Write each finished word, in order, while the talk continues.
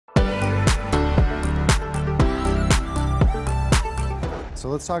So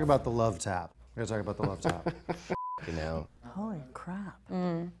let's talk about the love tap. We gotta talk about the love tap. You know. Holy crap.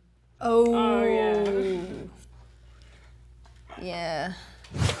 Oh yeah. Yeah.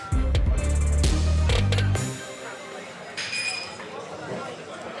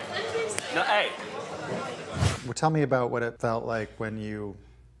 No, hey. Well, tell me about what it felt like when you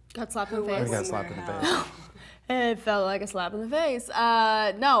Got slapped in the when face. you got slapped in the face. It felt like a slap in the face.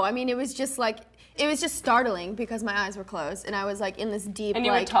 No, I mean, it was just like, it was just startling because my eyes were closed and I was like in this deep, And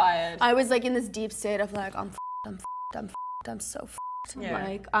you like, were tired. I was like in this deep state of like, I'm so f***ed. Yeah.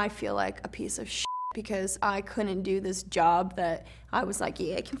 Like, I feel like a piece of shit because I couldn't do this job that I was like,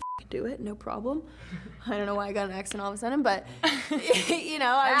 yeah, I can do it, no problem. I don't know why I got an accent all of a sudden, but you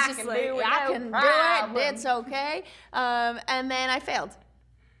know, I was just like, I can do it, it's okay. And then I failed.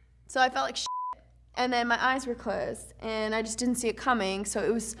 So I felt like shit. And then my eyes were closed and I just didn't see it coming. So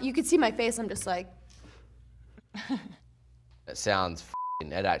it was, you could see my face, I'm just like. It sounds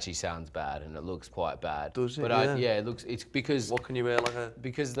it actually sounds bad and it looks quite bad. Does it? But yeah, it looks, it's because. What can you wear like a?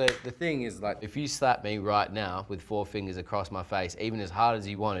 Because the thing is, like, if you slap me right now with 4 fingers across my face, even as hard as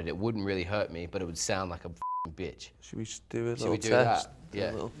you wanted, it wouldn't really hurt me, but it would sound like a bitch. Should we just do a Should little we do test? that?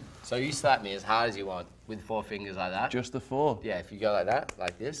 Yeah. So you slap me as hard as you want with 4 fingers like that. Just the 4? Yeah, if you go like that,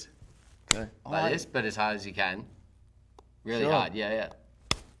 like this. Okay. Like this, but as hard as you can. Really Sure. hard, yeah.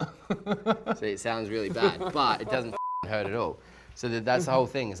 See, it sounds really bad, but it doesn't hurt at all. So that's the whole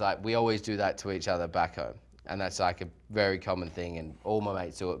thing, is like, we always do that to each other back home. And that's like a very common thing, and all my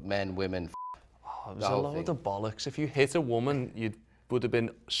mates do it, men, women, Oh, it was a load of bollocks. If you hit a woman, you would have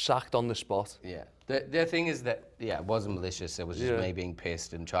been sacked on the spot. Yeah. The thing is that, yeah, it wasn't malicious, it was just me being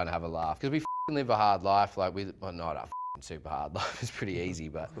pissed and trying to have a laugh. Because we live a hard life, like well, not a super hard life, it's pretty easy,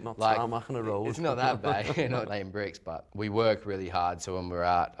 but Not like, tarmacking a road. it's not that bad, you're not laying bricks, but we work really hard, so when we're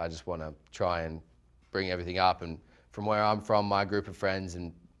out, I just want to try and bring everything up, and from where I'm from, my group of friends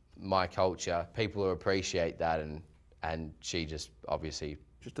and my culture, people who appreciate that, and she just obviously...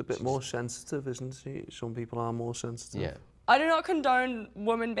 Just a bit more sensitive, isn't she? Some people are more sensitive. Yeah. I do not condone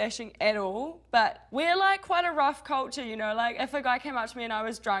woman bashing at all, but we're like quite a rough culture, you know, like if a guy came up to me and I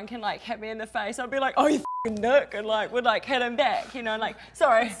was drunk and like hit me in the face, I'd be like, oh, you f***ing dick, and like would like hit him back, you know, and like,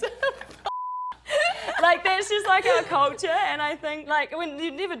 sorry. Like that's just like our culture, and I think like when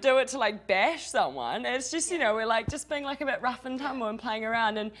you never do it to like bash someone, it's just, you know, we're like just being like a bit rough and tumble and playing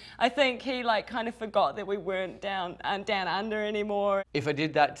around, and I think he like kind of forgot that we weren't down under anymore. If I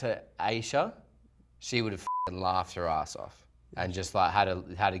did that to Aesha, she would have laughed her ass off and just like had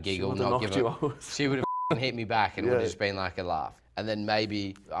a giggle, not give a. She would have hit me back, and it would have just been like a laugh. And then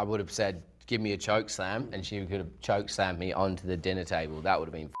maybe I would have said, "Give me a choke slam," and she could have choke slammed me onto the dinner table. That would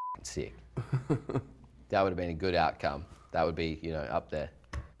have been sick. That would have been a good outcome. That would be, you know, up there.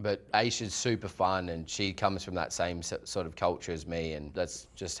 But Aisha's super fun, and she comes from that same sort of culture as me, and that's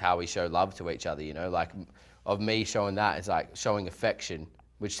just how we show love to each other, you know? Like, of me showing that, it's like showing affection,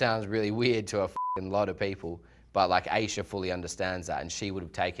 which sounds really weird to a lot of people, but like Aesha fully understands that, and she would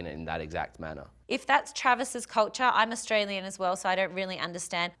have taken it in that exact manner. If that's Travis's culture, I'm Australian as well, so I don't really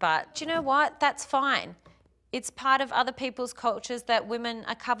understand. But do you know what? That's fine. It's part of other people's cultures that women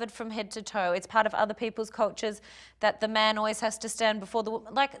are covered from head to toe. It's part of other people's cultures that the man always has to stand before the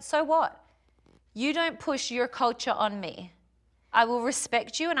woman. Like, so what? You don't push your culture on me. I will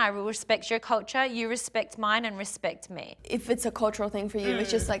respect you and I will respect your culture. You respect mine and respect me. If it's a cultural thing for you, it's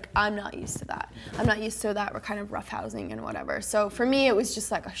just like, I'm not used to that. I'm not used to that. We're kind of roughhousing and whatever. So for me, it was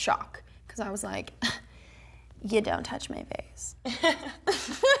just like a shock, because I was like, you don't touch my face.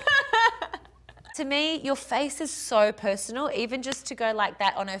 To me, your face is so personal, even just to go like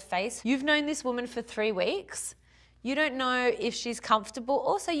that on her face. You've known this woman for 3 weeks. You don't know if she's comfortable.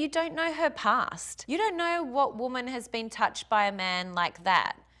 Also, you don't know her past. You don't know what woman has been touched by a man like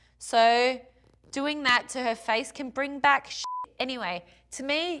that. So doing that to her face can bring back shit. Anyway, to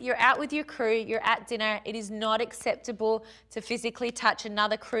me, you're out with your crew, you're at dinner. It is not acceptable to physically touch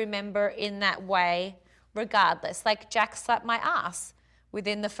another crew member in that way, regardless. Like Jack slapped my ass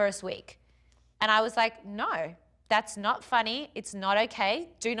within the first week. And I was like, no, that's not funny. It's not okay.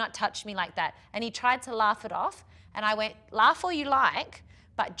 Do not touch me like that. And he tried to laugh it off. And I went, laugh all you like,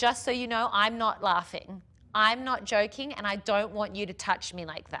 but just so you know, I'm not laughing. I'm not joking, and I don't want you to touch me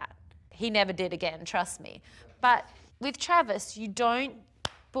like that. He never did again, trust me. But with Travis, you don't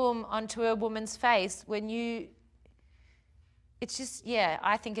boom onto a woman's face when you, it's just, yeah,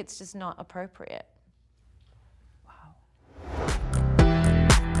 I think it's just not appropriate.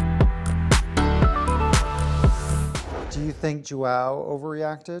 Do you think João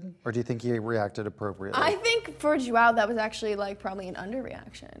overreacted, or do you think he reacted appropriately? I think for João, that was actually like probably an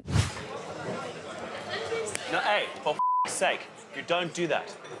underreaction. No, hey, for f***ing sake, you don't do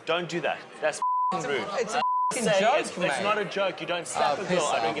that. Don't do that. That's rude. It's a joke, mate. It's not a joke. You don't slap a girl.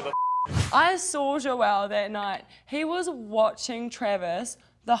 I don't give a I saw João that night. He was watching Travis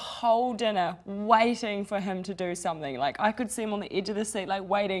the whole dinner, waiting for him to do something. Like, I could see him on the edge of the seat, like,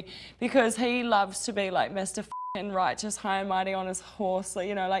 waiting, because he loves to be like Mr. and righteous, high and mighty on his horse, like,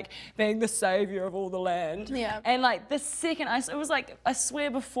 you know, like being the savior of all the land. Yeah. And like the second, it was like, I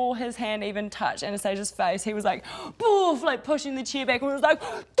swear before his hand even touched Anastasia's face, he was like, boof, like pushing the chair back and was like,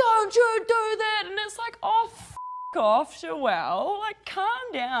 don't you do that. And it's like, oh, f off, João, like calm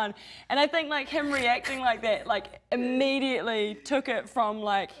down. And I think like him reacting like that, like immediately took it from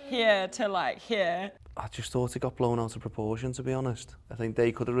like here to like here. I just thought it got blown out of proportion, to be honest. I think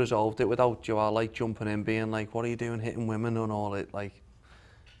they could have resolved it without João like jumping in, being like, what are you doing hitting women and all it, like,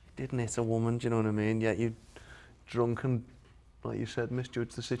 you didn't hit a woman, do you know what I mean? Yet you drunk and, like you said,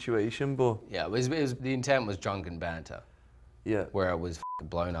 misjudged the situation, but... Yeah, the intent was drunken banter. Yeah. Where it was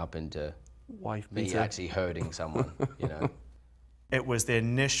blown up into wife me beater. actually hurting someone, you know? It was the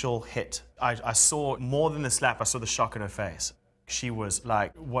initial hit. I saw, more than the slap, I saw the shock in her face. She was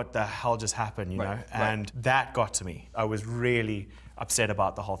like, what the hell just happened, you know? And that got to me. I was really upset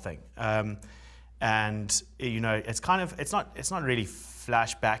about the whole thing. And, you know, it's kind of, it's not really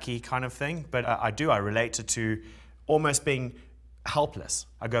flashbacky kind of thing, but I relate it to almost being helpless.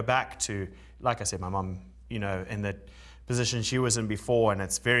 I go back to, like I said, my mum, you know, in the position she was in before, and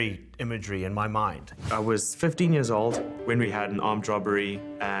it's very imagery in my mind. I was 15 years old when we had an armed robbery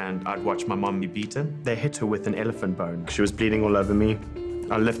and I'd watched my mum be beaten. They hit her with an elephant bone. She was bleeding all over me.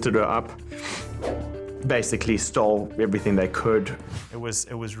 I lifted her up, basically stole everything they could. It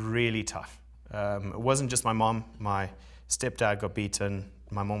was really tough. It wasn't just my mom. My stepdad got beaten.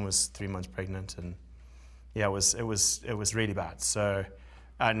 My mom was 3 months pregnant, and yeah, it was really bad. So,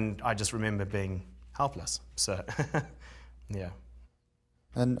 and I just remember being helpless. So. Yeah.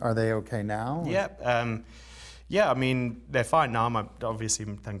 And are they okay now? Yeah. Yeah, I mean, they're fine now. Obviously,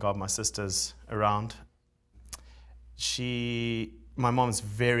 thank God my sister's around. My mom's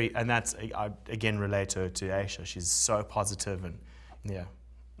very, and that's, I again relate her to Aesha. She's so positive and, yeah.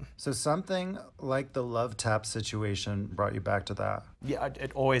 So something like the love tap situation brought you back to that? Yeah,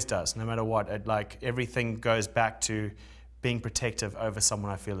 it always does, no matter what. Like, everything goes back to being protective over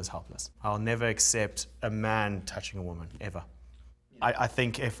someone I feel is helpless. I'll never accept a man touching a woman, ever. I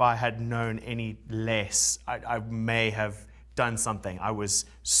think if I had known any less, I may have done something. I was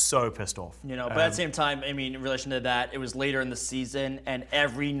so pissed off. You know, but at the same time, I mean, in relation to that, it was later in the season, and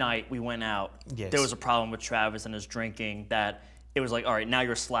every night we went out, there was a problem with Travis and his drinking that it was like, all right, now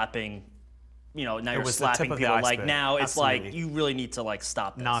you're slapping, you know, now you're slapping people. Like now it's like you really need to like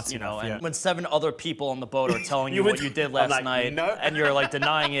stop this, you know. And when 7 other people on the boat are telling you what you did last night, and you're like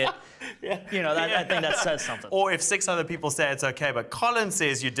denying it, you know, I think that says something. Or if 6 other people say it's okay, but Colin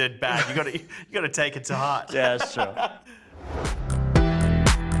says you did bad, you gotta take it to heart. Yeah, that's true.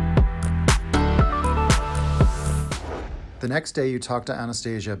 The next day, you talked to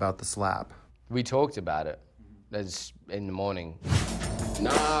Anastasia about the slap. We talked about it. That's in the morning.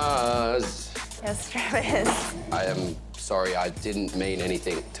 Nas. Yes, Travis. I am sorry, I didn't mean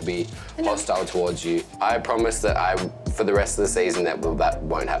anything to be hostile towards you. I promise that for the rest of the season, that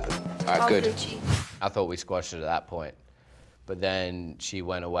won't happen. All right, good. I thought we squashed it at that point. But then she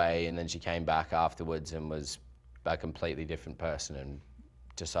went away, and then she came back afterwards and was a completely different person and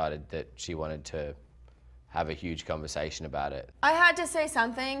decided that she wanted to have a huge conversation about it. I had to say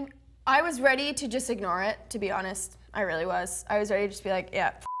something. I was ready to just ignore it, to be honest. I really was. I was ready to just be like,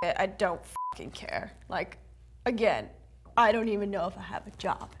 yeah, f it. I don't fucking care. Like, again, I don't even know if I have a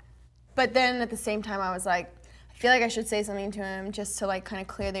job. But then at the same time, I was like, I feel like I should say something to him just to like kind of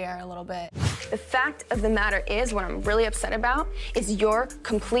clear the air a little bit. The fact of the matter is, what I'm really upset about is your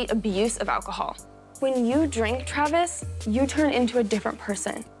complete abuse of alcohol. When you drink, Travis, you turn into a different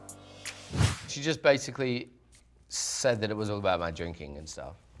person. She just basically said that it was all about my drinking and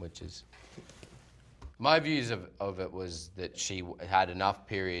stuff, which is... My views of it was that she had enough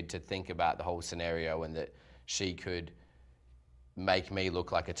period to think about the whole scenario and that she could make me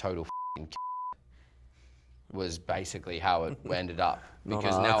look like a total f***ing was basically how it ended up.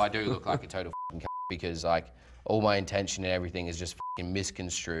 Because now I do look like a total f***ing because like all my intention and everything is just f***ing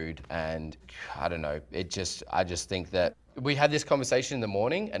misconstrued, and I don't know, I just think that we had this conversation in the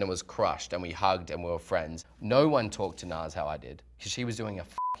morning and it was crushed and we hugged and we were friends. No one talked to Naz how I did because she was doing a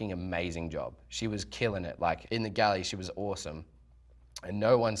fucking amazing job. She was killing it. Like in the galley, she was awesome. And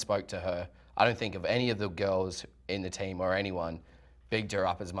no one spoke to her. I don't think of any of the girls in the team or anyone bigged her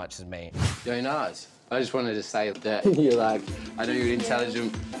up as much as me. Yo, Naz, I just wanted to say that you're like, I know you're an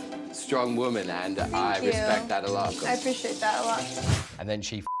intelligent, strong woman, and I respect that a lot. I appreciate that a lot. And then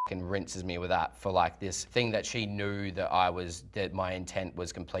she fucking rinses me with that for like this thing that she knew that that my intent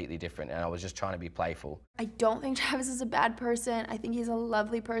was completely different, and I was just trying to be playful. I don't think Travis is a bad person. I think he's a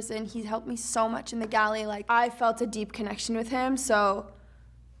lovely person. He's helped me so much in the galley. Like, I felt a deep connection with him, so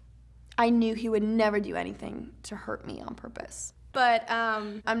I knew he would never do anything to hurt me on purpose. But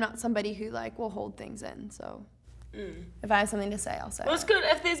I'm not somebody who like will hold things in, so. If I have something to say, I'll say Well, it's good.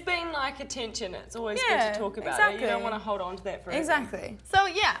 If there's been like a tension, it's always good to talk about it. You don't want to hold on to that forever. Exactly. So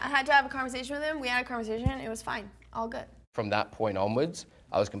yeah, I had to have a conversation with him. We had a conversation. It was fine. All good. From that point onwards,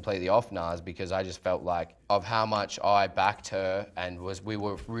 I was completely off Nas because I just felt like of how much I backed her and we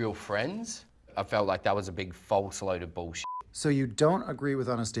were real friends. I felt like that was a big false load of bullshit. So you don't agree with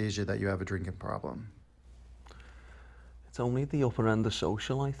Anastasia that you have a drinking problem? It's only the upper end of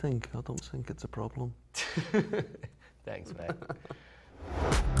social, I think. I don't think it's a problem. Thanks, mate.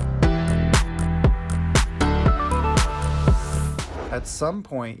 At some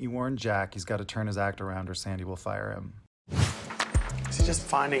point, you warn Jack he's got to turn his act around or Sandy will fire him. He's just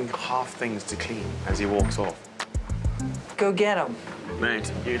finding half things to clean as he walks off. Go get him. Mate,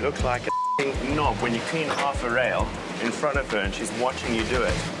 you look like a knob when you clean half a rail in front of her and she's watching you do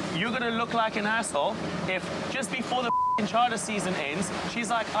it. You're gonna look like an asshole if just before the charter season ends,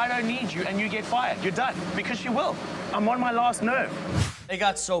 she's like, I don't need you, and you get fired. You're done, because she will. I'm on my last nerve. It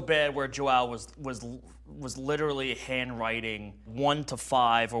got so bad where João was literally handwriting 1 to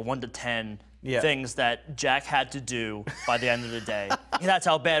 5 or 1 to 10 things that Jack had to do by the end of the day. That's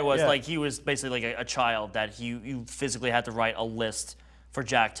how bad it was. Like, he was basically like a child that you physically had to write a list for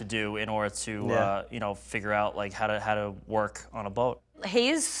Jack to do in order to you know, figure out like how to work on a boat. He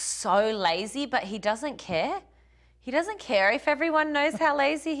is so lazy, but he doesn't care. He doesn't care if everyone knows how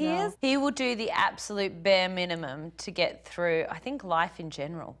lazy he is. He will do the absolute bare minimum to get through, I think, life in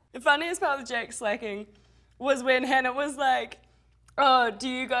general. The funniest part of Jack slacking was when Hannah was like, oh, do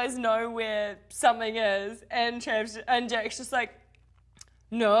you guys know where something is? And Jack's just like,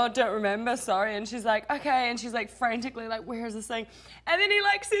 no, I don't remember, sorry. And she's like, okay. And she's like frantically like, where is this thing? And then he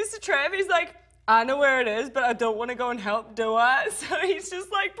like says to Trav, he's like, I know where it is, but I don't want to go and help, do I? So he's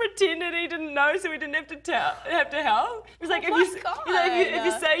just like pretended he didn't know, so he didn't have to help. He's like, if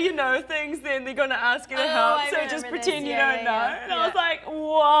you say you know things, then they're gonna ask you to help. So just pretend you don't know. And I was like,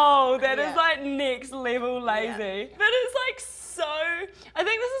 whoa, that is like next level lazy. But it's like so. I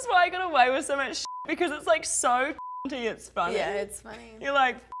think this is why I got away with so much shit, because it's like so it's funny. Yeah, it's funny. You're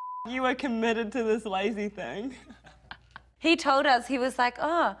like, you are committed to this lazy thing. He told us, he was like,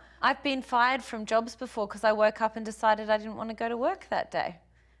 oh, I've been fired from jobs before because I woke up and decided I didn't want to go to work that day.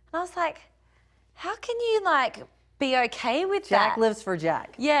 And I was like, how can you like be okay with that? Jack lives for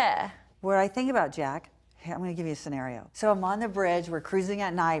Jack. Yeah. What I think about Jack, I'm going to give you a scenario. So I'm on the bridge, we're cruising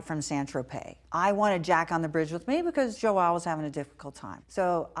at night from Saint-Tropez. I wanted Jack on the bridge with me because João was having a difficult time.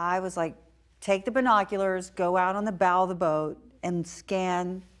 So I was like, take the binoculars, go out on the bow of the boat and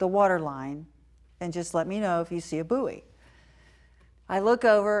scan the water line and just let me know if you see a buoy. I look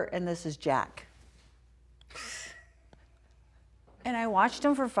over and this is Jack. And I watched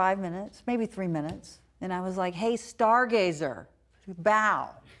him for 5 minutes, maybe 3 minutes. And I was like, hey, stargazer, bow,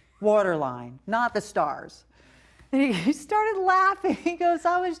 water line, not the stars. And he started laughing. He goes,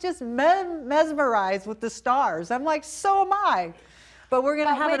 I was just mesmerized with the stars. I'm like, so am I. But we're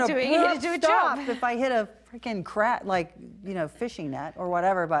gonna have an abrupt stop if I hit a freaking like, you know, fishing net or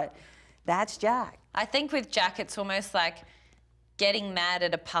whatever, but that's Jack. I think with Jack, it's almost like getting mad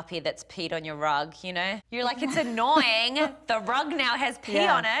at a puppy that's peed on your rug, you know? You're like, it's annoying, the rug now has pee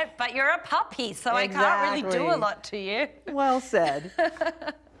on it, but you're a puppy, so I can't really do a lot to you. Well said.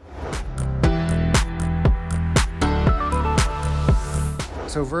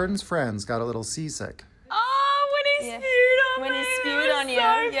 So Vern's friends got a little seasick. Oh, when he spewed on me. When he spewed on you.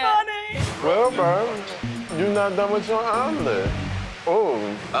 So funny. Well, Vern, you're not done with your omelet. Oh.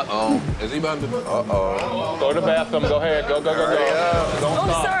 Uh-oh. Is he about to... Uh-oh. Go to the bathroom. Go ahead. Go. Don't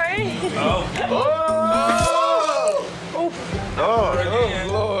stop. Sorry. Oh,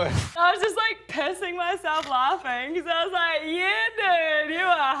 Lord. I was just like pissing myself laughing because I was like, yeah, dude, you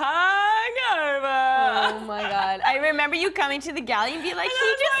are hungover. Oh my God. I remember you coming to the galley and be like,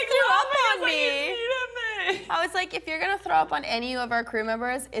 he just threw up on me. I was like, if you're gonna throw up on any of our crew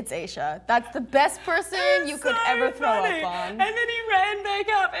members, it's Aesha. That's the best person you could ever throw up on. And then he ran back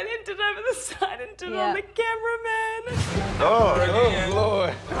up and then did over the side and did on the cameraman. Oh,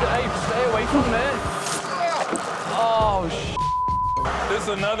 Lord. Hey, stay away from that. Oh, There's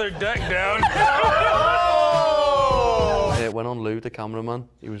another deck down. It went on Lou, the cameraman.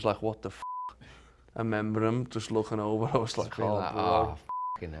 He was like, what the f? I remember him just looking over. I was like, oh,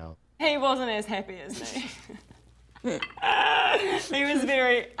 fucking hell. He wasn't as happy as me. He was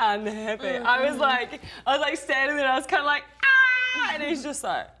very unhappy. I was like standing there, I was kind of like, ah! And he's just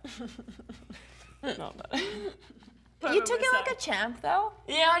like, not bad. You took it like a champ, though.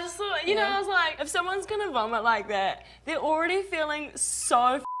 Yeah, I just thought, you know, I was like, if someone's gonna vomit like that, they're already feeling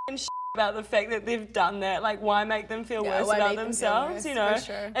so f***ing shit about the fact that they've done that. Like, why make them feel worse about themselves? You know,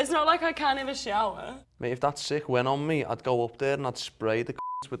 it's not like I can't have a shower. Mate, if that sick went on me, I'd go up there and I'd spray the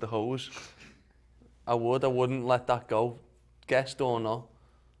with the hose. I wouldn't let that go, guest or not.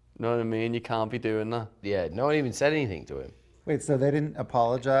 You know what I mean? You can't be doing that. Yeah, no one even said anything to him. Wait, so they didn't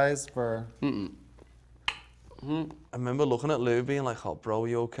apologize for? I remember looking at Lou being like, oh, bro,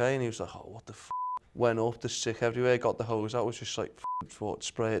 you okay? And he was like, oh, what the f***? Went up, there's sick everywhere, got the hose out, was just like, thought,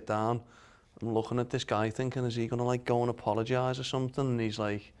 spray it down. I'm looking at this guy thinking, is he gonna like go and apologise or something? And he's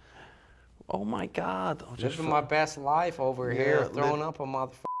like, oh my God. Living my best life over here, throwing up on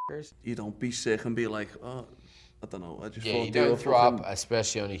motherfuckers. You don't be sick and be like, oh, I don't know, I just yeah, you don't throw up,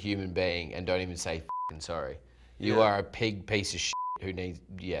 especially on a human being, and don't even say f***ing sorry. You are a pig piece of shit who needs,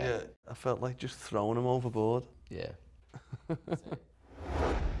 Yeah, I felt like just throwing him overboard. Yeah.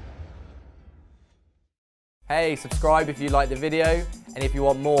 Hey, subscribe if you like the video, and if you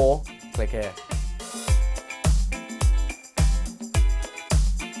want more, click here.